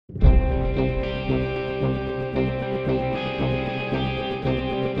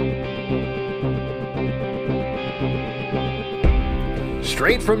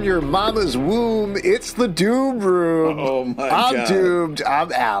Straight from your mama's womb, it's the Doom Room. Oh my God. I'm doomed.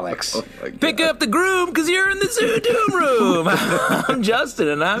 I'm Alex. Oh Pick up the groom because you're in the Zoo Doom Room. I'm Justin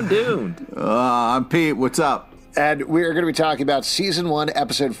and I'm doomed. I'm Pete. What's up? And we're going to be talking about Season 1,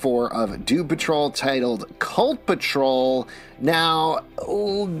 Episode 4 of Doom Patrol, titled Cult Patrol. Now,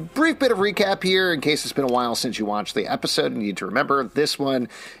 brief bit of recap here, in case it's been a while since you watched the episode. You need to remember, this one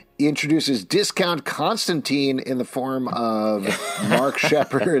introduces Discount Constantine in the form of Mark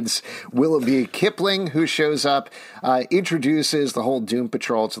Shepard's Willoughby Kipling, who shows up, introduces the whole Doom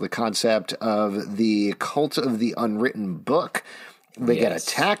Patrol to the concept of the cult of the unwritten book. They get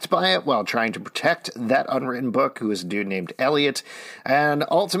attacked by it while trying to protect that unwritten book, who is a dude named Elliot. And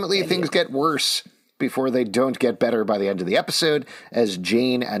ultimately, things get worse before they don't get better by the end of the episode, as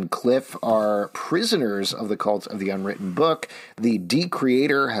Jane and Cliff are prisoners of the cult of the unwritten book. The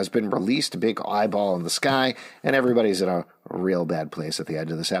De-Creator has been released, a big eyeball in the sky, and everybody's in a real bad place at the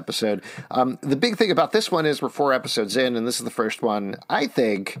end of this episode. The big thing about this one is we're 4 episodes in, and this is the first one, I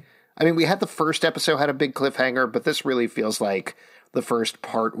think. I mean, we had the first episode had a big cliffhanger, but this really feels like the first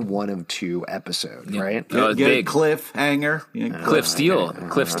part 1 of 2 episode, right? Oh, it's big. Cliffhanger. Cliff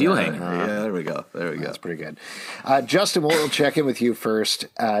Steel hanger. Yeah, there we go. That's pretty good. Justin, we'll check in with you first,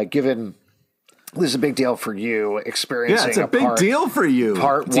 given this is a big deal for you, experiencing it's a big deal for you.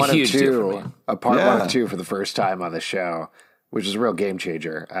 Part It's a 1 of huge deal for 2, me. a part 1 of 2 for the first time on the show, which is a real game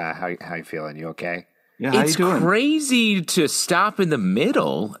changer. How you feeling? You okay? Yeah, how It's you doing? crazy to stop in the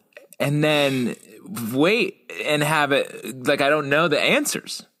middle and then wait and have it like I don't know the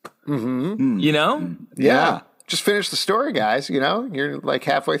answers. Mm-hmm. You know? Yeah. Just finish the story, guys. You know, you're like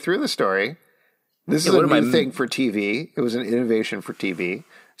halfway through the story. This is a new thing for TV. It was an innovation for TV.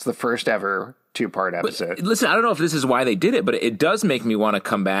 It's the first ever 2-part episode. But, listen, I don't know if this is why they did it, but it does make me want to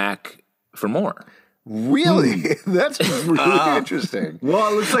come back for more. Really? That's really interesting.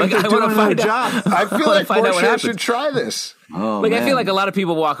 Well, it looks like I they're wanna doing their find out. job. I feel like find more out what shows happens. should try this. Oh, I man. feel like a lot of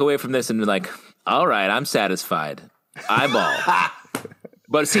people walk away from this and be like, all right, I'm satisfied. Eyeball.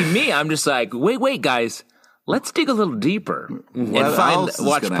 But see, me, I'm just like, wait, guys. Let's dig a little deeper and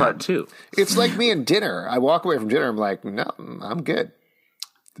watch part 2. It's like me and dinner. I walk away from dinner. I'm like, no, I'm good.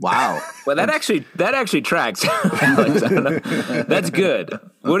 Wow. Well, that actually tracks. Alex, I don't know. That's good.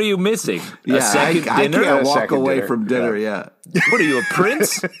 What are you missing? Yeah, A second I dinner? can't A walk second away dinner. from dinner, yeah. What are you, a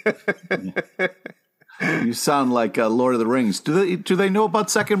prince? You sound like Lord of the Rings. Do they know about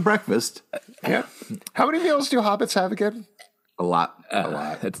second breakfast? Yeah. How many meals do hobbits have again? A lot.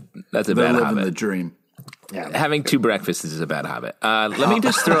 That's a They're bad living habit. the dream. Yeah. Having 2 breakfasts is a bad habit. Let me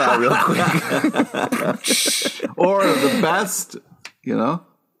just throw out real quick. Or the best,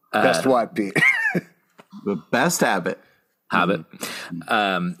 Best what, Pete? the best habit. Habit.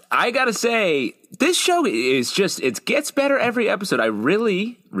 I gotta say, this show is it gets better every episode. I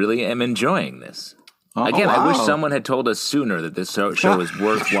really, really am enjoying this. Again, I wish someone had told us sooner that this show is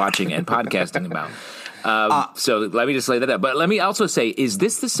worth watching and podcasting about. So let me just lay that up. But let me also say, is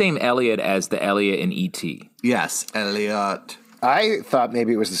this the same Elliot as the Elliot in E.T.? Yes, Elliot. I thought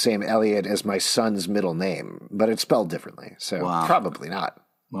maybe it was the same Elliot as my son's middle name, but it's spelled differently, so probably not.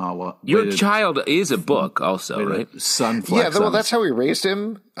 Well, Your child is a book also, right? Sunflex. Yeah, well, that's how we raised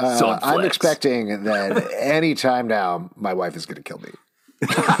him. I'm expecting that any time now, my wife is going to kill me.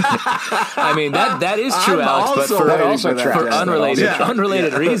 I mean, that is true, Alex, but for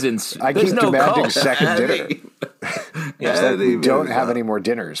unrelated reasons. I keep no demanding cult. second dinner. Don't have any more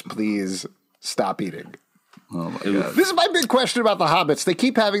dinners. Please stop eating. Oh, my God. This is my big question about the Hobbits. They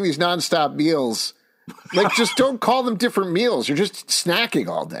keep having these nonstop meals. Like, just don't call them different meals. You're just snacking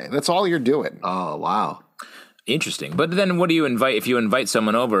all day. That's all you're doing. Oh, wow. Interesting. But then what do you invite? If you invite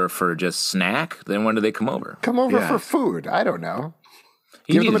someone over for just snack, then when do they come over? Come over for food. I don't know.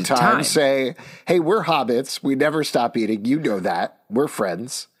 You Give them a need time. Say, hey, we're hobbits. We never stop eating. You know that. We're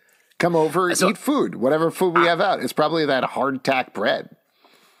friends. Come over and eat food. Whatever food we have out. It's probably that hardtack bread.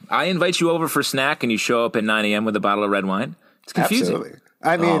 I invite you over for snack and you show up at 9 a.m. with a bottle of red wine. It's confusing. Absolutely.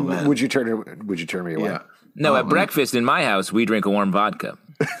 I mean, would you turn me away? Yeah. No, at breakfast in my house, we drink a warm vodka.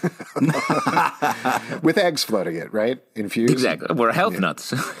 With eggs floating it, right? Infused? Exactly. We're health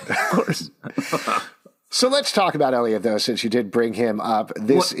nuts. Of course. So let's talk about Elliot, though, since you did bring him up.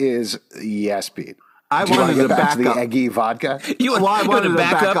 This is, yes, Pete. I Do you want wanted to to get back back to the up. eggy vodka? You want to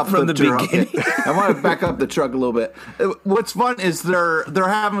back up from the beginning? I want to back up the truck a little bit. What's fun is they're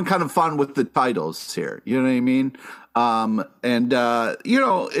having kind of fun with the titles here. You know what I mean?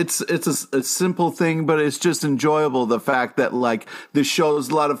 It's a simple thing, but it's just enjoyable. The fact that like the show's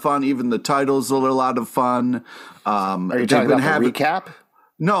a lot of fun, even the titles are a lot of fun. Are you talking about the recap?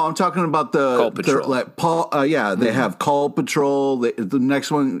 No, I'm talking about the Cult Patrol. like Paw. They have Cult Patrol. The next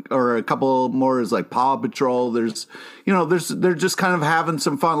one or a couple more is like Paw Patrol. They're just kind of having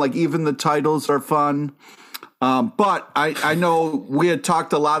some fun. Like even the titles are fun. But I know we had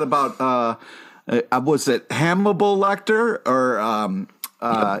talked a lot about was it Hannibal Lecter or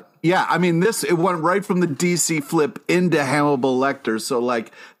yeah. I mean it went right from the DC flip into Hannibal Lecter. So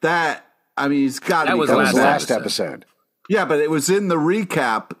like that. I mean, he's got to be. That was last episode. Yeah, but it was in the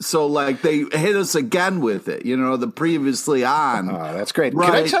recap, so like they hit us again with it, the previously on. Oh, that's great. Right.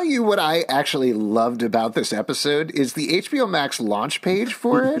 Can I tell you what I actually loved about this episode is the HBO Max launch page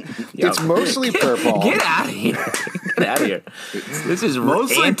for it. It's mostly purple. Get out of here. Get out of here. This is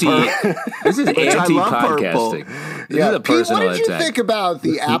Mostly This is anti-podcasting. This is a Pete, personal what did you attack. think about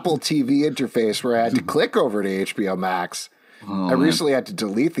the Apple TV interface where I had to click over to HBO Max? I recently had to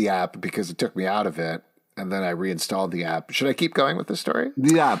delete the app because it took me out of it. And then I reinstalled the app. Should I keep going with the story?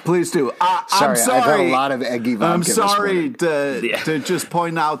 Yeah, please do. Sorry, I'm sorry. I've had a lot of eggy vodka. I'm sorry to just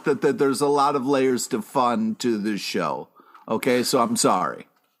point out that there's a lot of layers to fun to this show. Okay, so I'm sorry.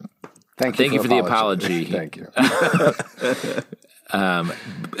 Thank you for the apology. Thank you.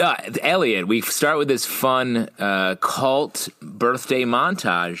 Elliot, we start with this fun cult birthday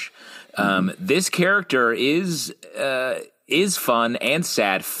montage. This character is fun and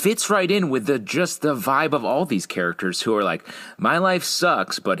sad, fits right in with the vibe of all these characters who are like, my life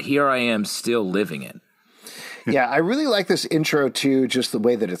sucks, but here I am still living it. Yeah, I really like this intro too, just the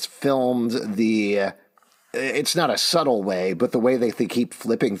way that it's filmed, it's not a subtle way, but the way they keep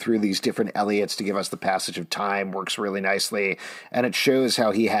flipping through these different Elliots to give us the passage of time works really nicely, and it shows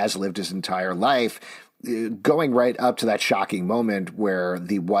how he has lived his entire life, going right up to that shocking moment where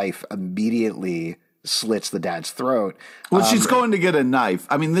the wife immediately slits the dad's throat. Well, she's going to get a knife.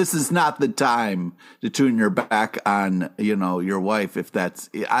 I mean, this is not the time to turn your back on, your wife if that's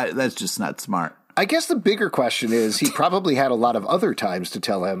just not smart. I guess the bigger question is he probably had a lot of other times to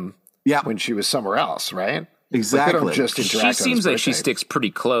tell him when she was somewhere else, right? Exactly. Like they don't just interact She seems on like his she birthday. sticks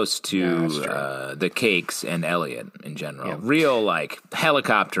pretty close to the Cakes and Elliot in general. Yeah. Real, like,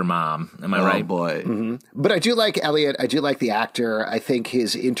 helicopter mom. Am I right? Oh, boy. Mm-hmm. But I do like Elliot. I do like the actor. I think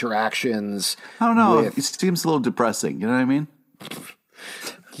his interactions... I don't know. It seems a little depressing. You know what I mean?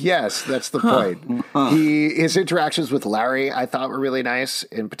 Yes, that's the point. His interactions with Larry, I thought, were really nice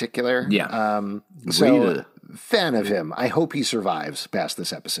in particular. Yeah. So, fan of him. I hope he survives past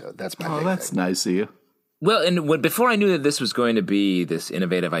this episode. That's my big thing. That's nice of you. Well, and before I knew that this was going to be this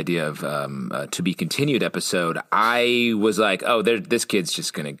innovative idea of to be continued episode, I was like, oh, this kid's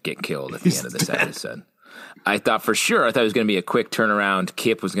just going to get killed at the end of this episode. I thought it was going to be a quick turnaround.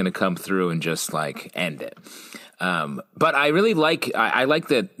 Kip was going to come through and just like end it. But I really like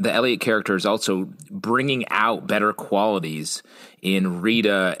that the Elliot character is also bringing out better qualities in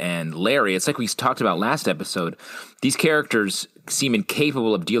Rita and Larry. It's like we talked about last episode. These characters seem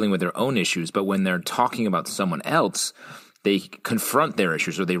incapable of dealing with their own issues, but when they're talking about someone else, they confront their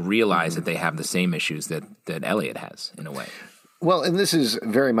issues or they realize that they have the same issues that Elliot has in a way. Well, and this is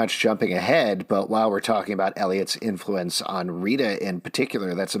very much jumping ahead, but while we're talking about Elliot's influence on Rita in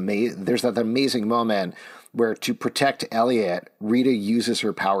particular, there's that amazing moment where to protect Elliot, Rita uses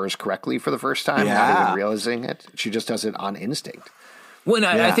her powers correctly for the first time, not even realizing it. She just does it on instinct. Well,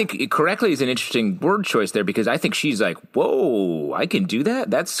 I think correctly is an interesting word choice there because I think she's like, whoa, I can do that?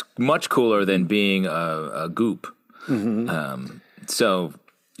 That's much cooler than being a goop. Mm-hmm. So,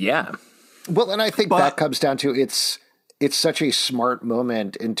 yeah. Well, and I think that comes down to it's such a smart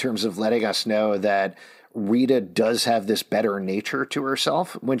moment in terms of letting us know that Rita does have this better nature to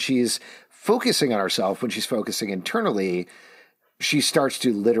herself. When she's focusing on herself, when she's focusing internally, she starts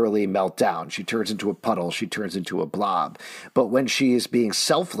to literally melt down. She turns into a puddle. She turns into a blob. But when she is being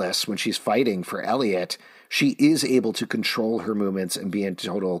selfless, when she's fighting for Elliot, she is able to control her movements and be in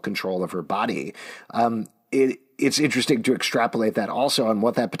total control of her body. It's interesting to extrapolate that also on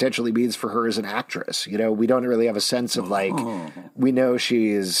what that potentially means for her as an actress. We don't really have a sense of we know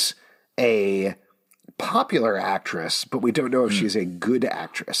she's a popular actress, but we don't know if she's a good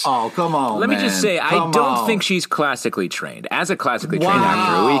actress. Oh, come on, Let me just say, I don't think she's classically trained. As a classically trained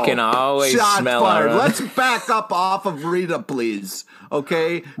actor, we can always smell her. Let's back up off of Rita, please.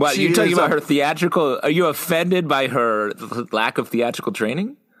 Okay? What, you're talking about her theatrical... Are you offended by her lack of theatrical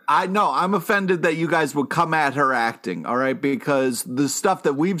training? I know I'm offended that you guys would come at her acting, all right, because the stuff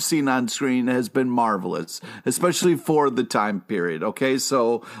that we've seen on screen has been marvelous, especially for the time period. Okay,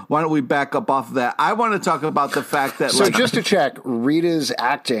 so why don't we back up off of that? I want to talk about the fact that so just to check, Rita's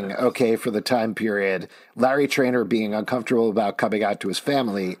acting okay for the time period. Larry Trainor being uncomfortable about coming out to his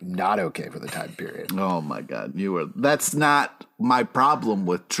family, not okay for the time period. Oh my God, that's not my problem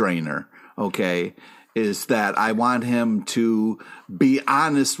with Trainor. Okay. Is that I want him to be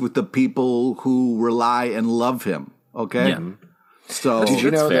honest with the people who rely and love him. Okay. Yeah. So did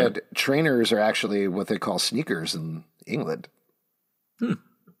you know that trainers are actually what they call sneakers in England?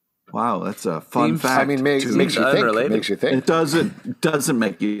 Wow, that's a fun fact. I mean, makes you think. It doesn't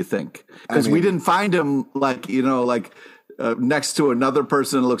make you think because we didn't find him next to another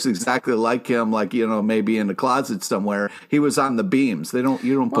person that looks exactly like him, maybe in a closet somewhere. He was on the beams. You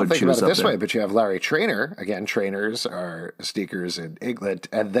don't put think shoes about it this up way, there. but you have Larry Trainor. Again, trainers are sneakers in England,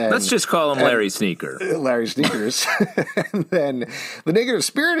 and then let's just call him Larry Sneaker. Larry Sneakers, and then the negative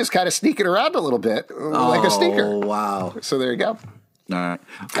spirit is kind of sneaking around a little bit, like a sneaker. Oh wow! So there you go. All right.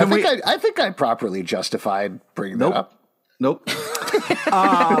 I think I properly justified bringing that up. Nope.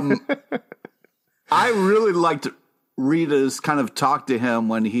 I really liked Rita's kind of talk to him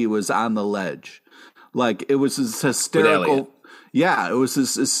when he was on the ledge. Like, it was this hysterical. Yeah, it was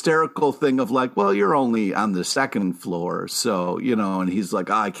this hysterical thing of like, well, you're only on the second floor. So, and he's like,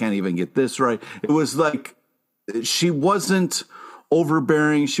 I can't even get this right. It was like, she wasn't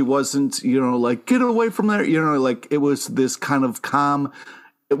overbearing. She wasn't, like, get away from there. Like, it was this kind of calm.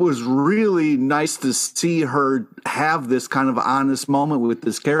 It was really nice to see her have this kind of honest moment with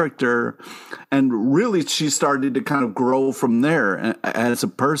this character. And really, she started to kind of grow from there as a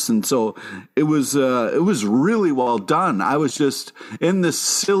person. So it was really well done. I was just in this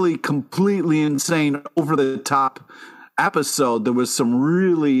silly, completely insane, over the top episode. There was some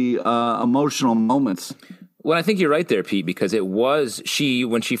really emotional moments. Well, I think you're right there, Pete, because it was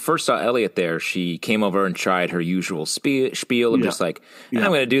when she first saw Elliot there, she came over and tried her usual spiel of just like, I'm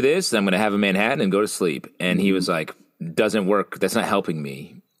going to do this, I'm going to have a Manhattan and go to sleep. And he was like, doesn't work. That's not helping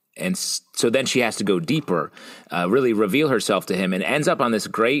me. And so then she has to go deeper, really reveal herself to him, and ends up on this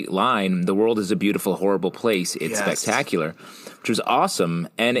great line, the world is a beautiful, horrible place. It's spectacular, which was awesome.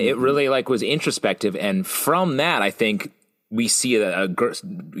 And it really was introspective. And from that, I think we see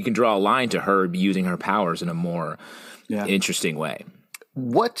we can draw a line to her using her powers in a more interesting way.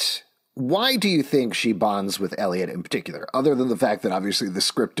 Why do you think she bonds with Elliot in particular, other than the fact that obviously the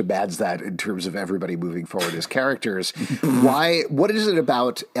script demands that in terms of everybody moving forward as characters? What is it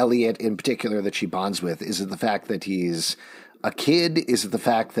about Elliot in particular that she bonds with? Is it the fact that he's a kid? Is it the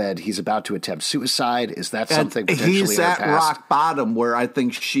fact that he's about to attempt suicide? Is that something potentially he's in her at past? rock bottom where I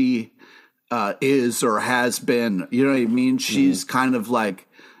think she is or has been, you know what I mean? She's kind of like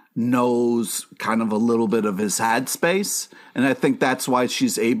knows kind of a little bit of his headspace, and I think that's why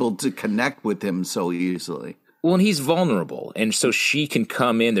she's able to connect with him so easily. Well, and he's vulnerable, and so she can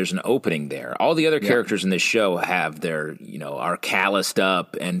come in. There's an opening there. All the other characters in this show have are calloused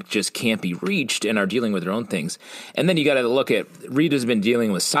up and just can't be reached and are dealing with their own things. And then you got to look at Rita's been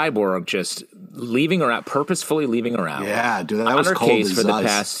dealing with Cyborg, just leaving her out, purposefully leaving her out. Yeah, dude, that was on her cold case as for the ice.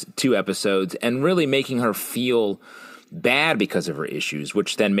 past 2 episodes, and really making her feel bad because of her issues,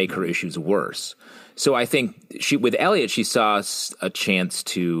 which then make her issues worse. So I think with Elliot, she saw a chance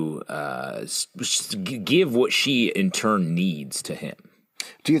to give what she in turn needs to him.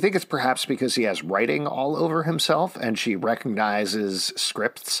 Do you think it's perhaps because he has writing all over himself and she recognizes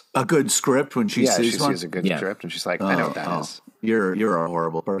scripts? A good script when she sees one? She sees a good script and she's like, I know what that is. You're a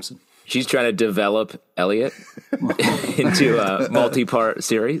horrible person. She's trying to develop Elliot into a multi-part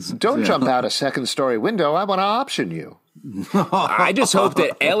series. Don't jump out a second-story window. I want to option you. I just hope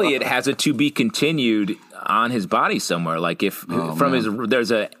that Elliot has a to be continued on his body somewhere. Like if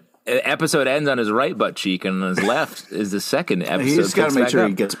there's an episode ends on his right butt cheek and on his left is the second episode. He's got to make sure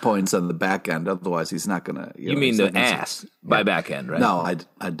he gets points on the back end. Otherwise, he's not going to. You mean the ass by back end, right? No,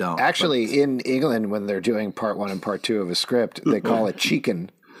 I don't. Actually, in England, when they're doing part 1 and part 2 of a script, they call it cheeking.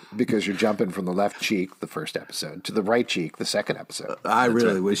 Because you're jumping from the left cheek, the first episode, to the right cheek, the second episode. I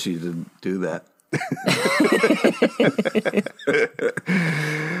really wish you didn't do that.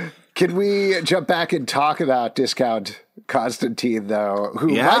 Can we jump back and talk about Discount Constantine, though?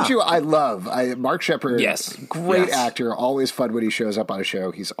 Who, mind you, I love. Mark Sheppard, great actor, always fun when he shows up on a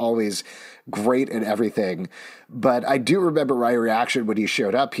show. He's always great at everything. But I do remember my reaction when he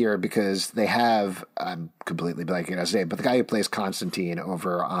showed up here because they have, I'm completely blanking on his name, but the guy who plays Constantine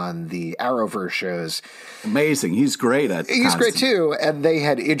over on the Arrowverse shows. Amazing. He's great at He's great too. And they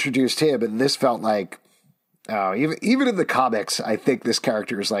had introduced him, and this felt like Oh, even in the comics, I think this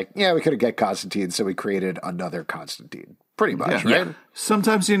character is like, yeah, we could have get Constantine, so we created another Constantine. Pretty much, right? Yeah.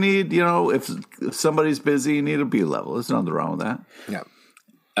 Sometimes you need, if somebody's busy, you need a B level. There's nothing wrong with that.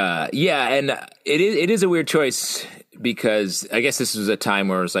 Yeah. And it is a weird choice because I guess this was a time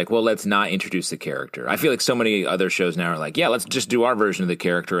where it's like, well, let's not introduce the character. I feel like so many other shows now are like, yeah, let's just do our version of the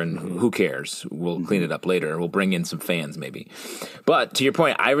character and who cares? We'll clean it up later. We'll bring in some fans maybe. But to your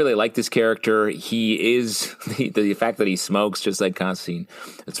point, I really like this character. He is, the fact that he smokes just like Constantine,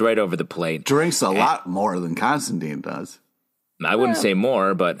 it's right over the plate. Drinks a lot more than Constantine does. I wouldn't say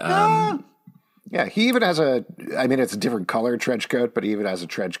more, but... Yeah, he even has it's a different color trench coat, but he even has a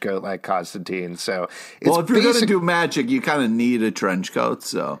trench coat like Constantine. So, if you're going to do magic, you kind of need a trench coat.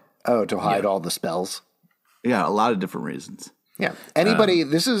 So, to hide all the spells. Yeah, a lot of different reasons. Yeah,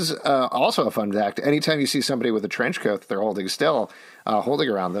 this is also a fun fact. Anytime you see somebody with a trench coat that they're holding still, holding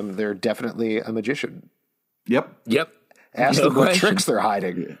around them, they're definitely a magician. Yep. Ask them what tricks they're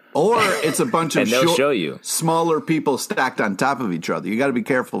hiding. Or it's a bunch of and they'll show you. Smaller people stacked on top of each other. You got to be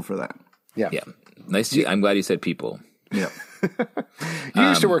careful for that. Yeah. Nice. I'm glad you said people. Yeah. You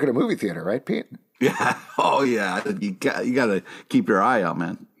used to work at a movie theater, right, Pete? Yeah. Oh, yeah. You got to keep your eye out,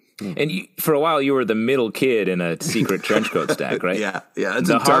 man. And for a while, you were the middle kid in a secret trench coat stack, right? Yeah. It's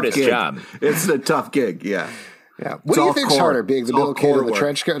the hardest job. It's a tough gig. Yeah. Yeah. What do you think's harder, being the middle kid in the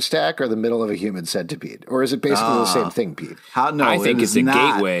trench coat stack or the middle of a human centipede? Or is it basically the same thing, Pete? No, I think it's a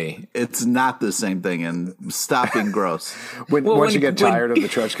gateway. It's not the same thing, and stop being gross. Once you get tired of the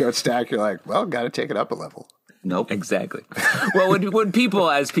trench coat stack, you're like, well, got to take it up a level. Nope. Exactly. Well, when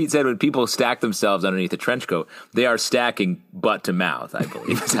people, as Pete said, when people stack themselves underneath a trench coat, they are stacking butt to mouth, I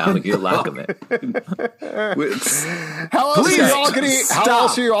believe, is how you lock them in. How else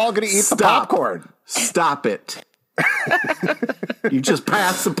are you all going to eat the popcorn? Stop it. You just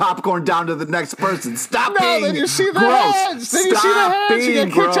pass the popcorn down to the next person. Stop being then you see the gross. heads. Then you see the heads. You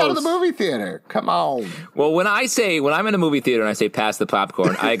get kicked out of the movie theater. Come on. Well, when I'm in a movie theater and I say pass the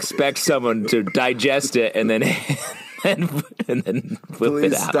popcorn, I expect someone to digest it and then and then whip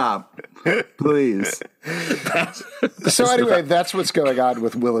it out. Stop. Please. So anyway, that's what's going on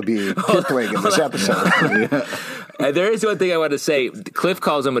with Willoughby Kipling in this episode. There is one thing I want to say. Cliff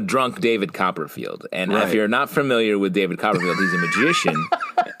calls him a drunk David Copperfield. And if you're not familiar with David Copperfield, he's a magician.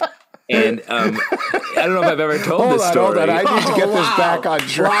 And I don't know if I've ever told this story. Hold on. I need to get this back on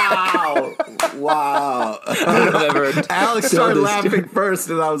track. Wow. I don't know if I've ever Alex started laughing first,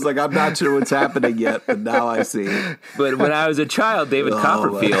 and I was like, I'm not sure what's happening yet, but now I see it. But when I was a child, David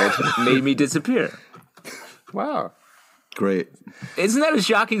Copperfield made me disappear. Wow. Great. Isn't that a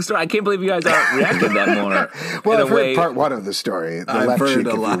shocking story? I can't believe you guys aren't reacting that more. Well, I've heard part one of the story. The left cheek,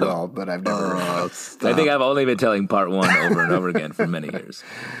 if you will, but I've never I think I've only been telling part one over and over again for many years.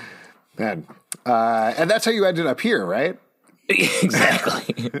 Man. And that's how you ended up here, right?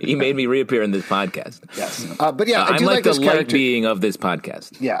 Exactly. He made me reappear in this podcast. Yes. But yeah, I do I'm like this the character. light being of this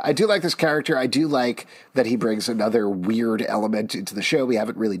podcast. Yeah, I do like this character. I do like that he brings another weird element into the show. We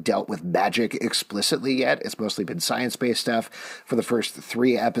haven't really dealt with magic explicitly yet. It's mostly been science-based stuff for the first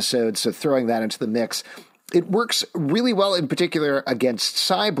 3 episodes. So throwing that into the mix, it works really well, in particular against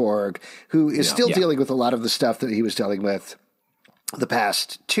Cyborg, who is still dealing with a lot of the stuff that he was dealing with the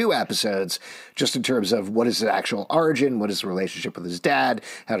past 2 episodes, just in terms of what is his actual origin, what is the relationship with his dad,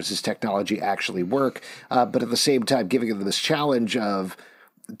 how does his technology actually work, but at the same time giving him this challenge of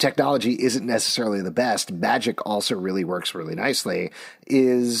technology isn't necessarily the best, magic also really works really nicely,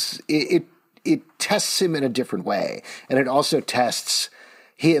 it tests him in a different way, and it also tests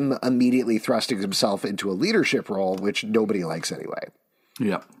him immediately thrusting himself into a leadership role, which nobody likes anyway.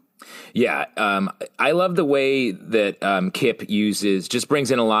 Yeah. Yeah, I love the way that Kip just brings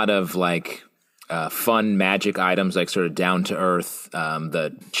in a lot of like fun magic items, like sort of down to earth.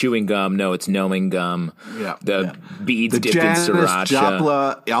 The chewing gum, no, it's knowing gum. Yeah, the beads dipped in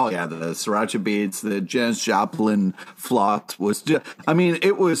sriracha. The sriracha beads. The Janis Joplin floss was just. I mean,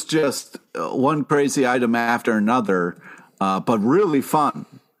 it was just one crazy item after another, but really fun.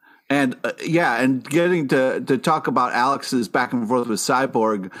 And and getting to talk about Alex's back and forth with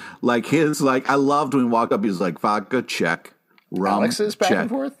Cyborg, I loved when he walked up, he was like, vodka, check. Rum, Alex's back check. And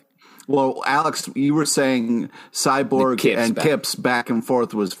forth? Well, Alex, you were saying Cyborg Kip's back and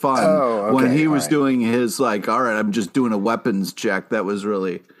forth was fun. Oh, okay. When he was doing his, all right, I'm just doing a weapons check. That was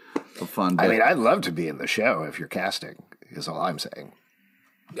really a fun bit. I mean, I'd love to be in the show if you're casting, is all I'm saying.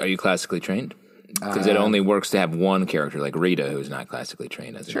 Are you classically trained? Because it only works to have one character like Rita, who's not classically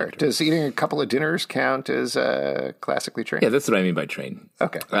trained as an actor. Does eating a couple of dinners count as classically trained? Yeah, that's what I mean by trained.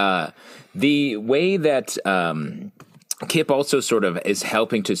 Okay. The way that Kip also sort of is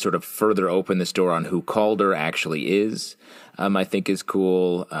helping to sort of further open this door on who Calder actually is. I think is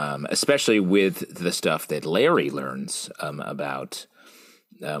cool, especially with the stuff that Larry learns about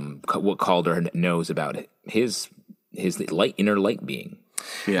what Calder knows about his inner light being.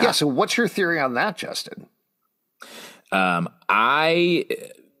 Yeah. So, what's your theory on that, Justin?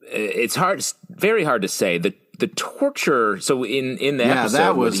 It's very hard to say. The torture. So in the episode,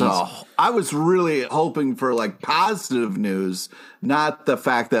 that was I was really hoping for like positive news, not the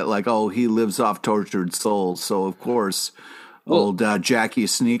fact that like, oh, he lives off tortured souls. So of course, old Jackie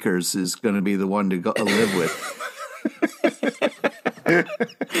Sneakers is going to be the one to live with.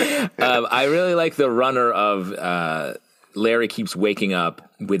 I really like the runner of Larry keeps waking up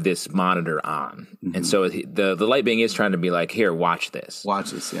with this monitor on, and so the light being is trying to be like, here, watch this,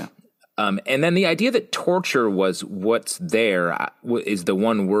 yeah. And then the idea that torture was what's there is the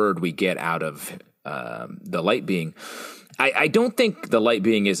one word we get out of the light being. I don't think the light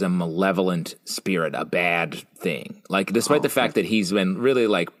being is a malevolent spirit, a bad thing. Like, despite the fact that he's been really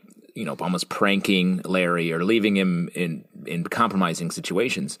like, almost pranking Larry or leaving him in compromising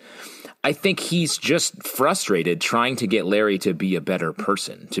situations, I think he's just frustrated trying to get Larry to be a better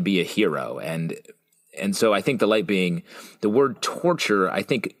person, to be a hero. And so I think the light being, the word torture, I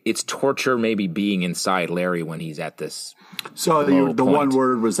think it's torture maybe being inside Larry when he's at this. So the one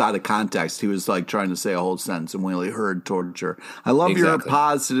word was out of context. He was like trying to say a whole sentence and we only heard torture. I love your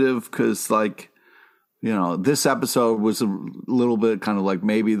positive because like, this episode was a little bit kind of like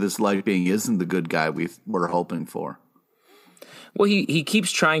maybe this light being isn't the good guy we're hoping for. Well, he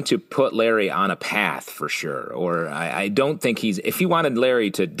keeps trying to put Larry on a path for sure. Or I don't think if he wanted Larry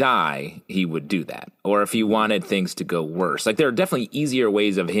to die, he would do that. Or if he wanted things to go worse. Like, there are definitely easier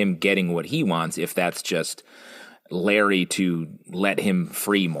ways of him getting what he wants if that's just Larry to let him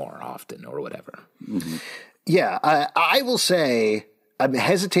free more often or whatever. Mm-hmm. Yeah, I will say I'm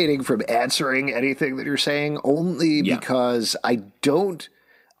hesitating from answering anything that you're saying only because I don't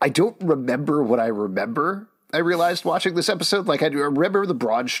remember what I remember. I realized watching this episode, like I remember the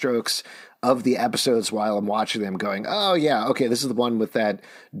broad strokes of the episodes while I'm watching them going, oh yeah, okay, this is the one with that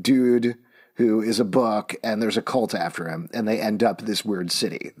dude who is a book and there's a cult after him and they end up this weird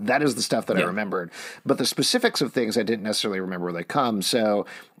city. That is the stuff that I remembered. But the specifics of things I didn't necessarily remember where they come. So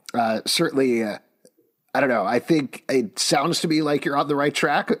certainly, I don't know. I think it sounds to me like you're on the right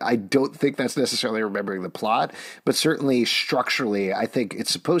track. I don't think that's necessarily remembering the plot, but certainly structurally, I think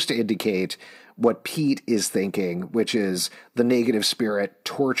it's supposed to indicate what Pete is thinking, which is the negative spirit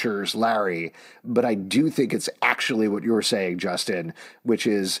tortures Larry. But I do think it's actually what you were saying, Justin, which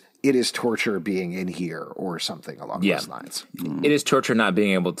is it is torture being in here or something along those lines. It is torture not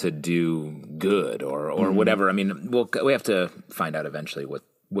being able to do good or whatever. I mean, we have to find out eventually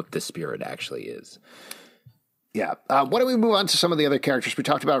what the spirit actually is. Yeah. Why don't we move on to some of the other characters? We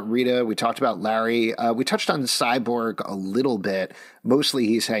talked about Rita. We talked about Larry. We touched on Cyborg a little bit. Mostly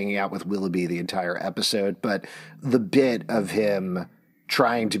he's hanging out with Willoughby the entire episode, but the bit of him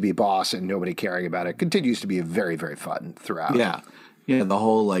trying to be boss and nobody caring about it continues to be very, very fun throughout. Yeah. Yeah, the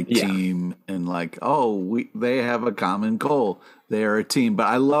whole team and they have a common goal. They are a team. But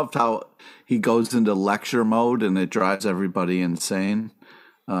I loved how he goes into lecture mode and it drives everybody insane.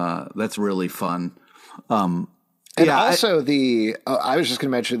 That's really fun. And also I was just going to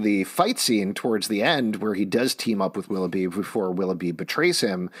mention the fight scene towards the end where he does team up with Willoughby before Willoughby betrays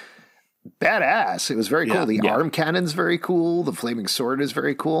him. Badass. It was very cool. The arm cannon's very cool. The flaming sword is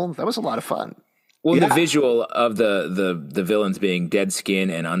very cool. That was a lot of fun. Well, the visual of the villains being dead skin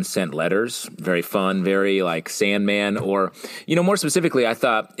and unsent letters, very fun, very like Sandman, or, more specifically, I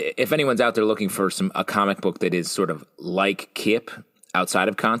thought if anyone's out there looking for a comic book that is sort of like Kip, outside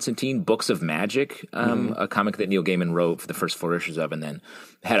of Constantine, Books of Magic, a comic that Neil Gaiman wrote for the first 4 issues of and then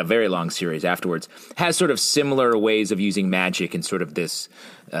had a very long series afterwards, has sort of similar ways of using magic and sort of this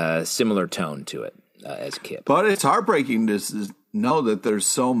similar tone to it as Kip. But it's heartbreaking to know that there's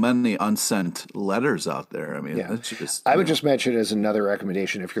so many unsent letters out there. I mean, that's just... I would just mention as another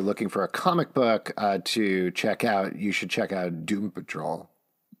recommendation, if you're looking for a comic book to check out, you should check out Doom Patrol.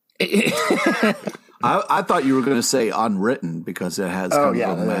 I thought you were going to say Unwritten because it has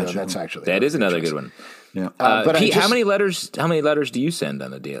magic. That's actually that is another good one. Yeah, but Pete, how many letters do you send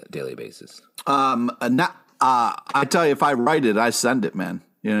on a daily basis? I tell you, if I write it, I send it, man.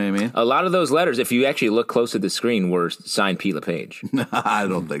 You know what I mean? A lot of those letters, if you actually look close at the screen, were signed Pete LePage. I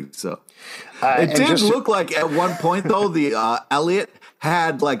don't think so. It did look like at one point though the Elliot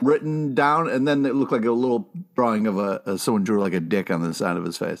had written down, and then it looked like a little drawing of someone drew like a dick on the side of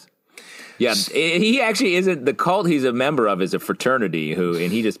his face. Yeah, he actually isn't. The cult he's a member of is a fraternity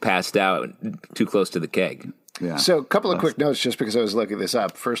and he just passed out too close to the keg. Yeah. So a couple of quick notes just because I was looking this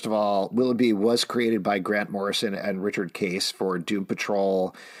up. First of all, Willoughby was created by Grant Morrison and Richard Case for Doom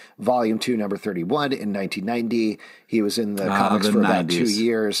Patrol Volume 2, number 31 in 1990. He was in the comics for about 2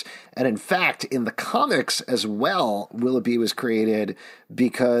 years. And in fact, in the comics as well, Willoughby was created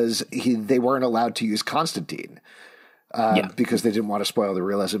because they weren't allowed to use Constantine. Because they didn't want to spoil the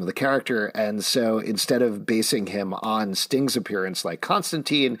realism of the character. And so instead of basing him on Sting's appearance like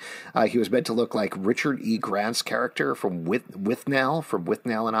Constantine, he was meant to look like Richard E. Grant's character from Withnail, from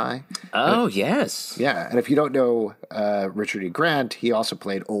Withnail and I. Oh, yes. Yeah. And if you don't know Richard E. Grant, he also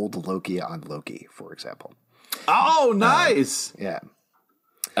played old Loki on Loki, for example. Oh, nice. Yeah.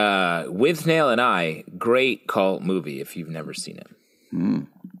 Withnail and I, great cult movie if you've never seen it.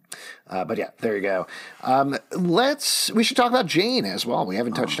 But yeah, there you go. We should talk about Jane as well. We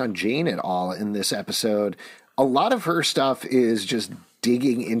haven't touched on Jane at all in this episode. A lot of her stuff is just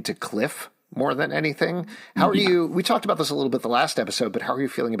digging into Cliff more than anything. How are you? We talked about this a little bit the last episode, but how are you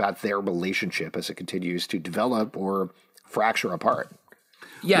feeling about their relationship as it continues to develop or fracture apart?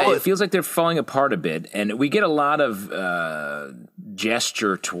 Yeah, it feels like they're falling apart a bit, and we get a lot of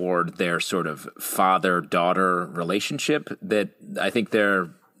gesture toward their sort of father-daughter relationship that I think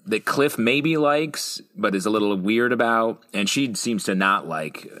that Cliff maybe likes, but is a little weird about, and she seems to not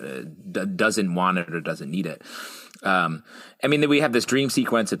like, doesn't want it or doesn't need it. I mean, we have this dream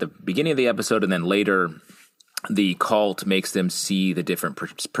sequence at the beginning of the episode, and then later the cult makes them see the different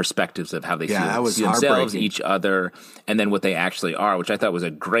perspectives of how they see themselves, each other, and then what they actually are, which I thought was a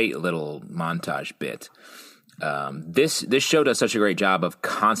great little montage bit. This show does such a great job of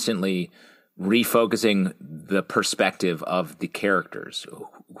constantly refocusing the perspective of the characters,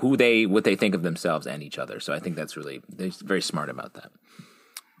 what they think of themselves and each other. So I think they're very smart about that.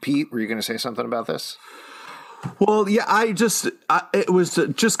 Pete, were you going to say something about this? Well, yeah, it was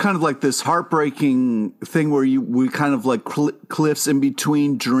just kind of like this heartbreaking thing where we kind of like Cliff's in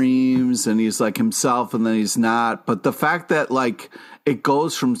between dreams and he's like himself and then he's not. But the fact that like it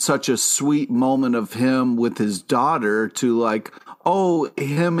goes from such a sweet moment of him with his daughter to like, oh,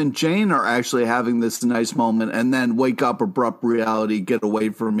 him and Jane are actually having this nice moment and then wake up, abrupt reality, get away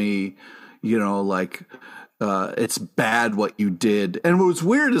from me, like it's bad what you did. And what was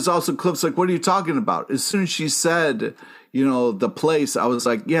weird is also Cliff's like, what are you talking about? As soon as she said, the place, I was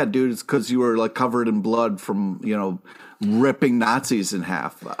like, yeah, dude, it's because you were like covered in blood from, ripping Nazis in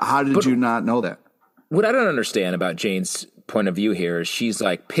half. How did you not know that? What I don't understand about Jane's point of view here is she's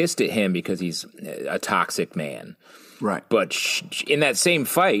like pissed at him because he's a toxic man. Right. But in that same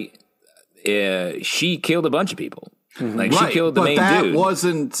fight, she killed a bunch of people. Mm-hmm. Like she killed the main dude.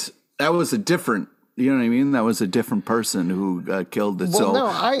 That was a different, you know what I mean? That was a different person who killed it.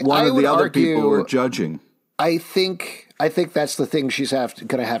 Well, so one of the other people were judging. I think that's the thing she's going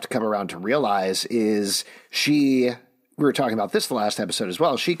to have to come around to realize is we were talking about this the last episode as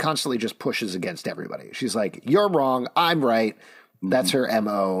well. She constantly just pushes against everybody. She's like, you're wrong. I'm right. That's her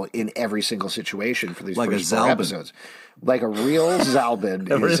MO in every single situation for these first 4 episodes. Like a real Zalbin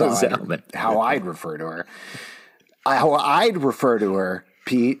is how I'd refer to her. How I'd refer to her,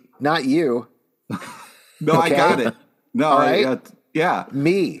 Pete, not you. No, okay? I got it. No, all right? Yeah.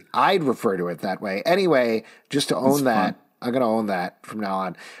 Me. I'd refer to it that way. Anyway, just to own that, I'm going to own that from now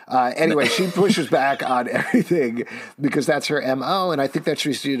on. Anyway, she pushes back on everything because that's her MO. And I think that's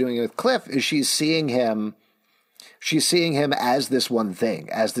what she's doing with Cliff is she's seeing him as this one thing,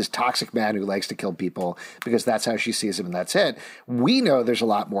 as this toxic man who likes to kill people because that's how she sees him and that's it. We know there's a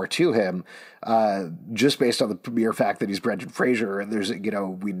lot more to him just based on the mere fact that he's Brendan Fraser. And there's,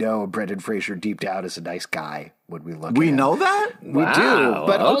 we know Brendan Fraser deep down is a nice guy when we look at him. We know that? We do.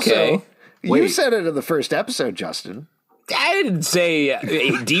 But also, you said it in the first episode, Justin. I didn't say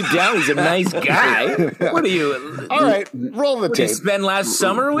deep down he's a nice guy. What are you? All right, roll the tape. Did you spend last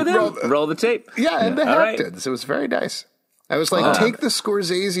summer with him? Roll the tape. Yeah, in the Hamptons. Right. It was very nice. I was like, take the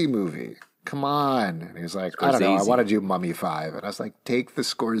Scorsese movie. Come on. And he was like, I don't know. I want to do Mummy 5. And I was like, take the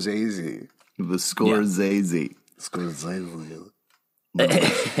Scorsese. The Scorsese. Yeah. Scorsese.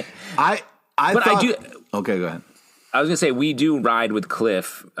 I do. Okay, go ahead. I was going to say, we do ride with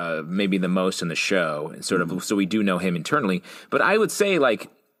Cliff maybe the most in the show, sort of, so we do know him internally. But I would say, like,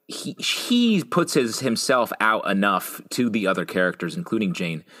 he puts himself out enough to the other characters, including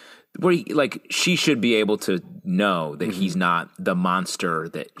Jane, where she should be able to know that he's not the monster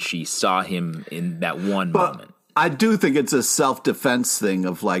that she saw him in that one moment. I do think it's a self-defense thing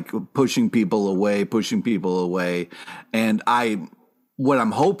of, like, pushing people away. And what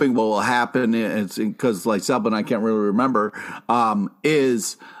I'm hoping will happen is because like Sub and I can't really remember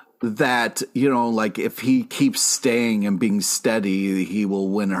is that, like if he keeps staying and being steady, he will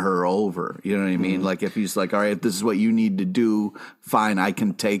win her over. You know what I mean? Like if he's like, all right, this is what you need to do. Fine, I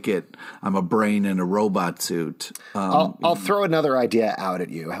can take it. I'm a brain in a robot suit. I'll throw another idea out at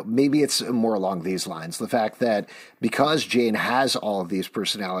you. Maybe it's more along these lines. The fact that because Jane has all of these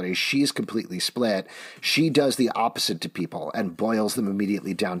personalities, she's completely split. She does the opposite to people and boils them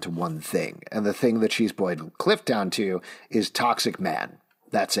immediately down to one thing. And the thing that she's boiled Cliff down to is toxic man.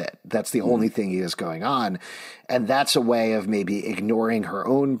 That's it. That's the only thing he has going on. And that's a way of maybe ignoring her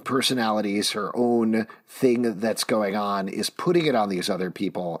own personalities, her own thing that's going on, is putting it on these other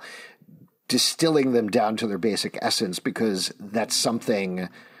people, distilling them down to their basic essence, because that's something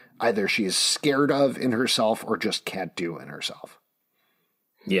either she is scared of in herself or just can't do in herself.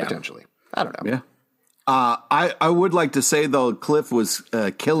 Yeah. Potentially. I don't know. Yeah. I would like to say, though, Cliff was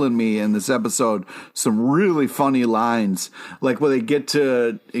killing me in this episode. Some really funny lines, like when they get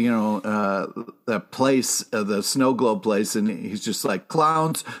to, that place, the snow globe place, and he's just like,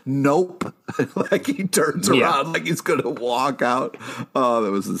 clowns, nope. Like he turns around like he's going to walk out. Oh,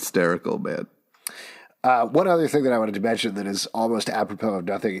 that was hysterical, man. One other thing that I wanted to mention that is almost apropos of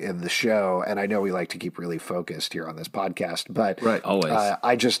nothing in the show, and I know we like to keep really focused here on this podcast, but always.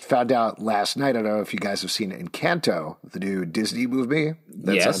 I just found out last night, I don't know if you guys have seen Encanto, the new Disney movie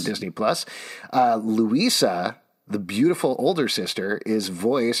that's on Disney Plus. Luisa, the beautiful older sister, is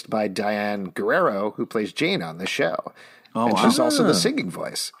voiced by Diane Guerrero, who plays Jane on the show. And she's also the singing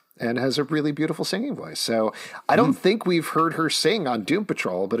voice. And has a really beautiful singing voice. So I don't think we've heard her sing on Doom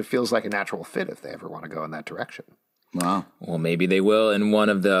Patrol, but it feels like a natural fit if they ever want to go in that direction. Wow. Well, maybe they will in one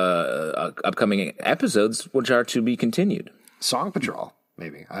of the upcoming episodes, which are to be continued. Song Patrol,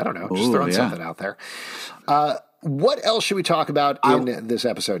 maybe. I don't know. Just throwing something out there. What else should we talk about in this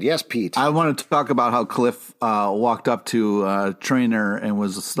episode? Yes, Pete. I wanted to talk about how Cliff walked up to a trainer and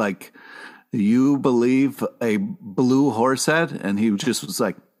was like, "You believe a blue horse head?" And he just was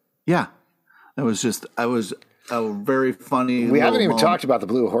like, yeah, I was a very funny. We haven't even talked about the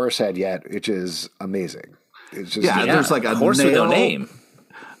blue horse head yet, which is amazing. It's just there's like a horse with no name,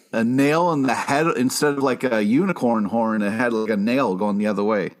 a nail in the head instead of like a unicorn horn. It had like a nail going the other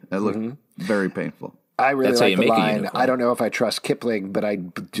way. It looked very painful. I really like the line. I don't know if I trust Kipling, but I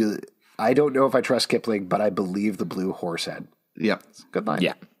don't know if I trust Kipling, but I believe the blue horse head. Yep, good line.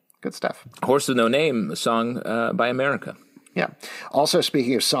 Yeah, good stuff. Horse with No Name, a song by America. Yeah. Also,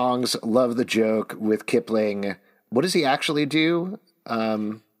 speaking of songs, love the joke with Kipling. What does he actually do?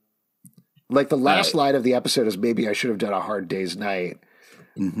 Like the last line of the episode is maybe I should have done A Hard Day's Night.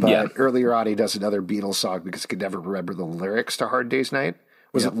 But earlier on, he does another Beatles song because he could never remember the lyrics to Hard Day's Night.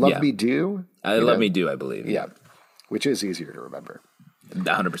 Was it Love Me Do? Love Me Do, I believe. Yeah. Which is easier to remember.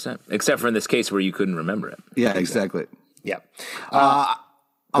 100%. Except for in this case where you couldn't remember it. Yeah, exactly. Yeah.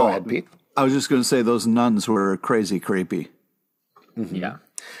 Go ahead, Pete. I was just going to say those nuns were crazy creepy. Yeah.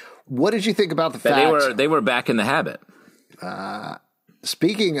 What did you think about the fact they were back in the habit?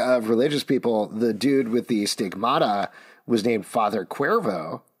 Speaking of religious people, the dude with the stigmata was named Father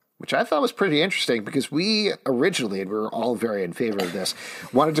Cuervo, which I thought was pretty interesting because we originally, and we were all very in favor of this,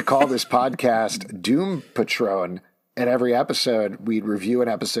 wanted to call this podcast Doom Patron. And every episode, we'd review an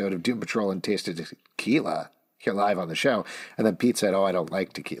episode of Doom Patrol and taste tequila here live on the show. And then Pete said, I don't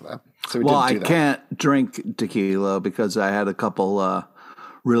like tequila. So we didn't do that. I can't drink tequila because I had a couple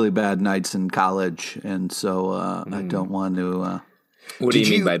really bad nights in college. And so I don't want to. What do you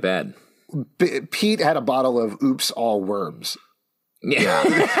mean by bad? Pete had a bottle of Oops All Worms. Yeah.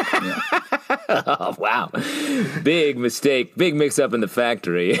 Oh, wow. Big mistake. Big mix up in the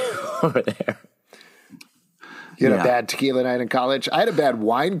factory over there. You had a bad tequila night in college? I had a bad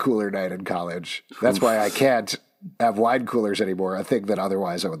wine cooler night in college. That's why I can't have wine coolers anymore, a thing that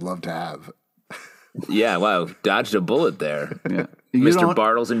otherwise I would love to have. Yeah, wow. Dodged a bullet there. Yeah. Mr.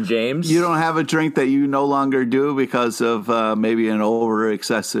 Bartles and James. You don't have a drink that you no longer do because of maybe an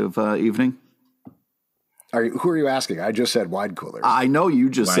over-excessive evening? Who are you asking? I just said wine coolers. I know you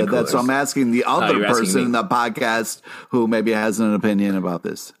just said that, so I'm asking the other person in the podcast who maybe has an opinion about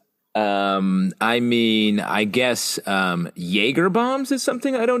this. I guess Jaeger bombs is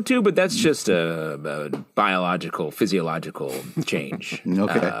something I don't do, but that's just a biological, physiological change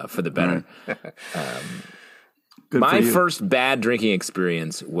for the better. My first bad drinking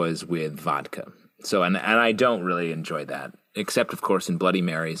experience was with vodka. So, and I don't really enjoy that, except, of course, in Bloody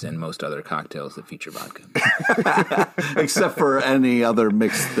Marys and most other cocktails that feature vodka. Except for any other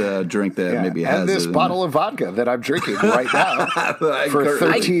mixed drink that maybe has. And this bottle of vodka that I'm drinking right now for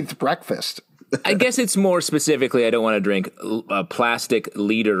 13th breakfast. I guess it's more specifically, I don't want to drink a plastic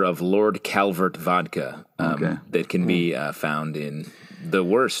liter of Lord Calvert vodka that can be found in the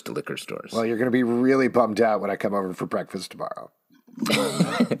worst liquor stores. Well, you're going to be really bummed out when I come over for breakfast tomorrow.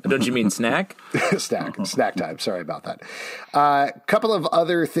 Don't you mean snack? Snack time. Sorry about that. Couple of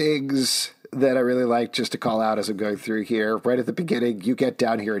other things that I really like just to call out as I'm going through here. Right at the beginning, you get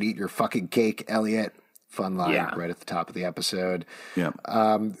down here and eat your fucking cake, Elliot. Fun line right at the top of the episode. Yeah.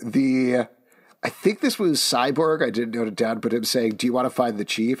 I think this was Cyborg. I didn't note it down, but him saying, "Do you want to find the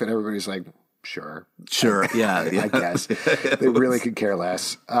chief?" And everybody's like, "Sure." Yeah. I guess. They really could care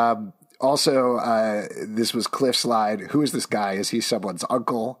less. Also, this was Cliff's line. Who is this guy? Is he someone's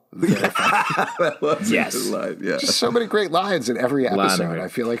uncle? Yes. Line. Yeah. Just so many great lines in every episode. I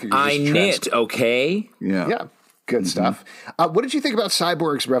feel like I knit, okay? Yeah. Good stuff. What did you think about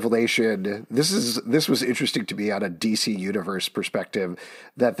Cyborg's revelation? This was interesting to me on a DC Universe perspective,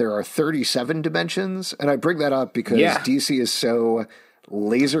 that there are 37 dimensions. And I bring that up because DC is so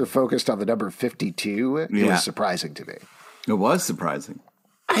laser focused on the number 52. It was surprising to me. It was surprising.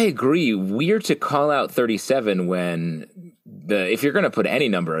 I agree. Weird to call out 37 when if you're going to put any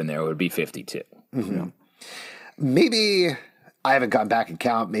number in there, it would be 52. Mm-hmm. Maybe I haven't gone back and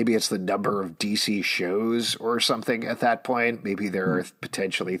count. Maybe it's the number of DC shows or something at that point. Maybe there are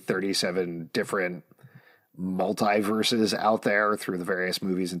potentially 37 different multiverses out there through the various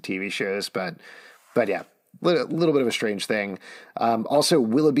movies and TV shows. But yeah, a little bit of a strange thing. Also,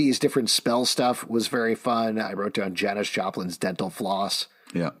 Willoughby's different spell stuff was very fun. I wrote down Janis Joplin's dental floss.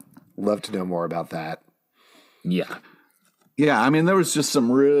 Yeah. Love to know more about that. Yeah. Yeah, I mean, there was just some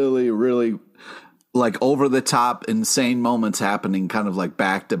really, really like over the top, insane moments happening kind of like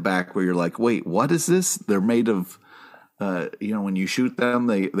back to back where you're like, wait, what is this? They're made of, when you shoot them,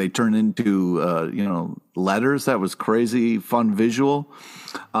 they turn into, letters. That was crazy, fun visual.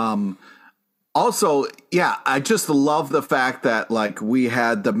 Also, yeah, I just love the fact that like we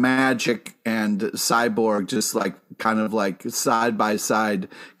had the Magic and Cyborg just like kind of like side by side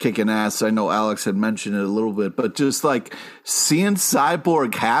kicking ass. I know Alex had mentioned it a little bit, but just like seeing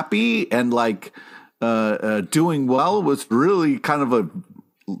Cyborg happy and like doing well was really kind of a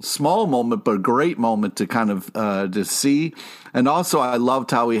small moment, but a great moment to kind of to see. And also, I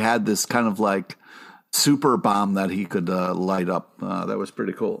loved how he had this kind of like super bomb that he could light up. That was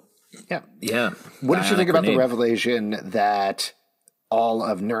pretty cool. Yeah. What did you think about the revelation that all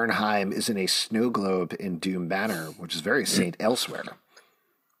of Nirnheim is in a snow globe in Doom Manor, which is very Saint Elsewhere?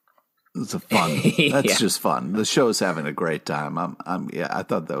 It's fun. That's just fun. The show's having a great time. I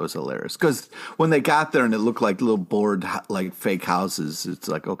thought that was hilarious because when they got there and it looked like little board like fake houses, it's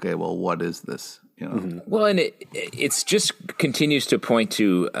like, okay, well, what is this? Well, and it's just continues to point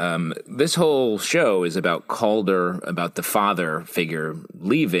to this whole show is about Calder, about the father figure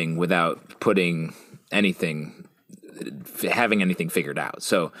leaving without having anything figured out.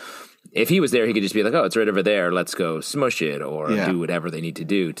 So if he was there, he could just be like, oh, it's right over there. Let's go smush it or do whatever they need to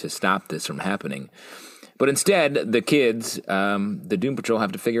do to stop this from happening. But instead, the kids, the Doom Patrol,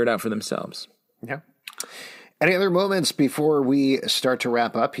 have to figure it out for themselves. Yeah. Any other moments before we start to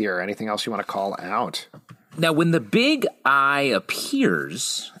wrap up here? Anything else you want to call out? Now, when the big eye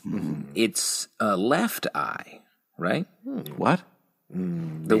appears, it's a left eye, right? What?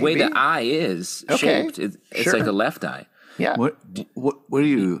 The way the eye is shaped, it's like a left eye. Yeah. What are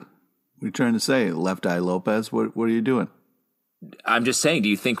you trying to say? Left Eye Lopez? What are you doing? I'm just saying, do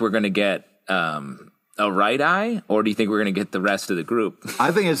you think we're going to get a right eye, or do you think we're going to get the rest of the group?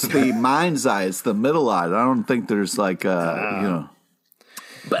 I think it's the mind's eye. It's the middle eye. I don't think there's like, But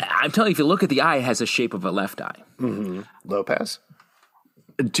I'm telling you, if you look at the eye, it has a shape of a left eye. Mm-hmm. Lopez?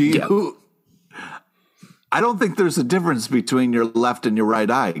 Do you? Yeah. I don't think there's a difference between your left and your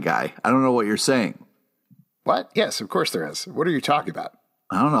right eye, guy. I don't know what you're saying. What? Yes, of course there is. What are you talking about?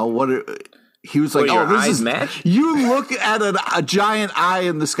 I don't know. He was like, "Oh, this is match." You look at a giant eye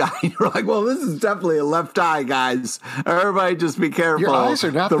in the sky, and you're like, "Well, this is definitely a left eye, guys. Everybody, just be careful." Your eyes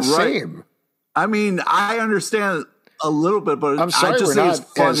are not the same. I mean, I understand a little bit, but I'm sorry, I just we're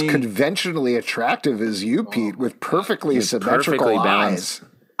think not as conventionally attractive as you, Pete, with perfectly symmetrical eyes.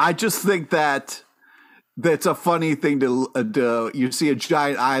 I just think that's a funny thing to you see a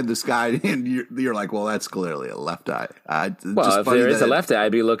giant eye in the sky, and you're like, well, that's clearly a left eye. Well, if there is a left eye,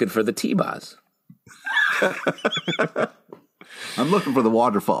 I'd be looking for the T-Boz. I'm looking for the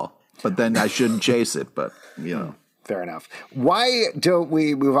waterfall, but then I shouldn't chase it. But fair enough. Why don't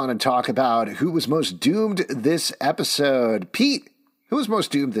we move on and talk about who was most doomed this episode? Pete, who was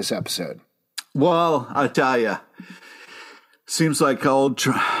most doomed this episode? Well, I'll tell you. Seems like old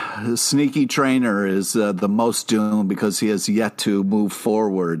sneaky trainer is the most doomed because he has yet to move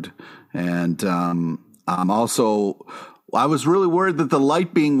forward. And I was really worried that the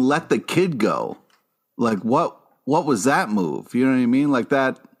light being let the kid go. Like, what what was that move? You know what I mean? Like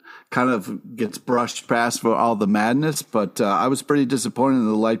that kind of gets brushed past for all the madness. But I was pretty disappointed in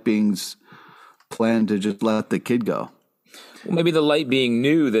the Light Beings' plan to just let the kid go. Well, maybe the Light Being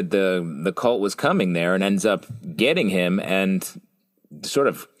knew that the cult was coming there and ends up getting him and sort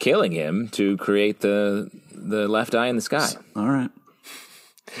of killing him to create the left eye in the sky. All right.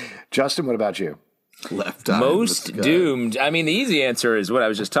 Justin, what about you? Left eye. Most doomed. I mean, the easy answer is what I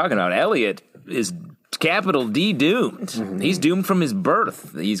was just talking about. Elliot is capital D doomed. Mm-hmm. He's doomed from his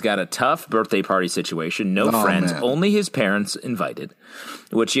birth. He's got a tough birthday party situation. No friends, man. Only his parents invited.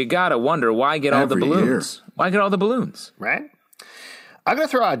 Which you gotta wonder, why get all the balloons? Why get all the balloons? Right? I'm going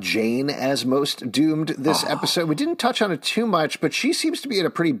to throw out Jane as most doomed this episode. We didn't touch on it too much, but she seems to be in a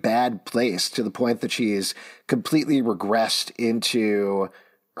pretty bad place to the point that she's completely regressed into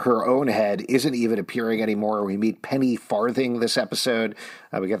her own head, isn't even appearing anymore. We meet Penny Farthing this episode.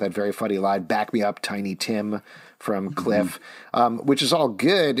 We get that very funny line, "Back me up, Tiny Tim," from Cliff, which is all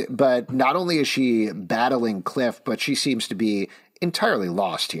good, but not only is she battling Cliff, but she seems to be entirely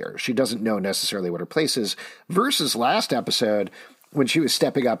lost here. She doesn't know necessarily what her place is, versus last episode, when she was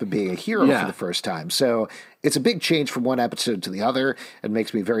stepping up and being a hero for the first time. So it's a big change from one episode to the other and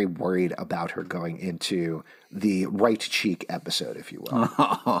makes me very worried about her going into the right cheek episode, if you will.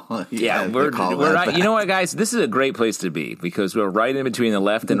 We're not, you know what, guys? This is a great place to be because we're right in between the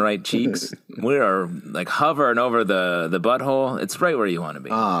left and right cheeks. We are like hovering over the butthole. It's right where you want to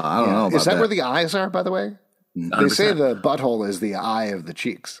be. I don't know about Is that where the eyes are, by the way? 100%. They say the butthole is the eye of the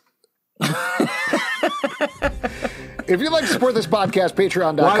cheeks. If you'd like to support this podcast,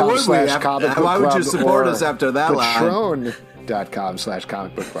 patreon.com/comicbookclub. Why would you support us after that line?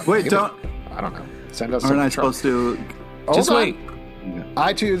 Patreon.com/comicbookclub. Wait, don't. I don't know. Send us. Aren't I supposed to? Just wait.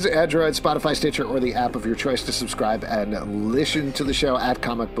 iTunes, Android, Spotify, Stitcher, or the app of your choice to subscribe and listen to the show at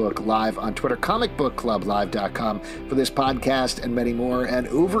Comic Book Live on Twitter, comicbookclublive.com for this podcast and many more. And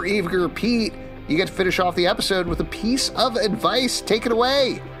Overeager Pete, you get to finish off the episode with a piece of advice. Take it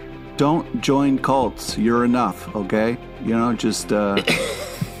away. Don't join cults. You're enough, okay? You know, just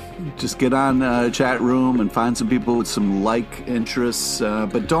get on a chat room and find some people with some like interests,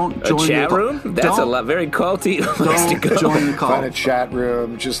 but don't join a chat room. That's a very culty place to go. Don't join the cult. Find a chat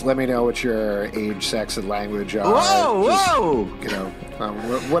room. Just let me know what your age, sex, and language are. Whoa! You know,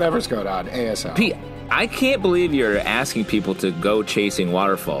 whatever's going on. ASL. Pete, I can't believe you're asking people to go chasing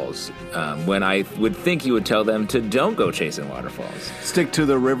waterfalls when I would think you would tell them to don't go chasing waterfalls. Stick to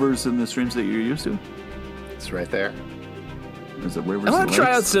the rivers and the streams that you're used to. It's right there. Is it rivers? I want to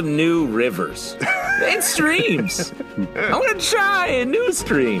try out some new rivers and streams. I want to try a new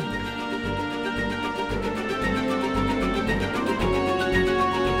stream.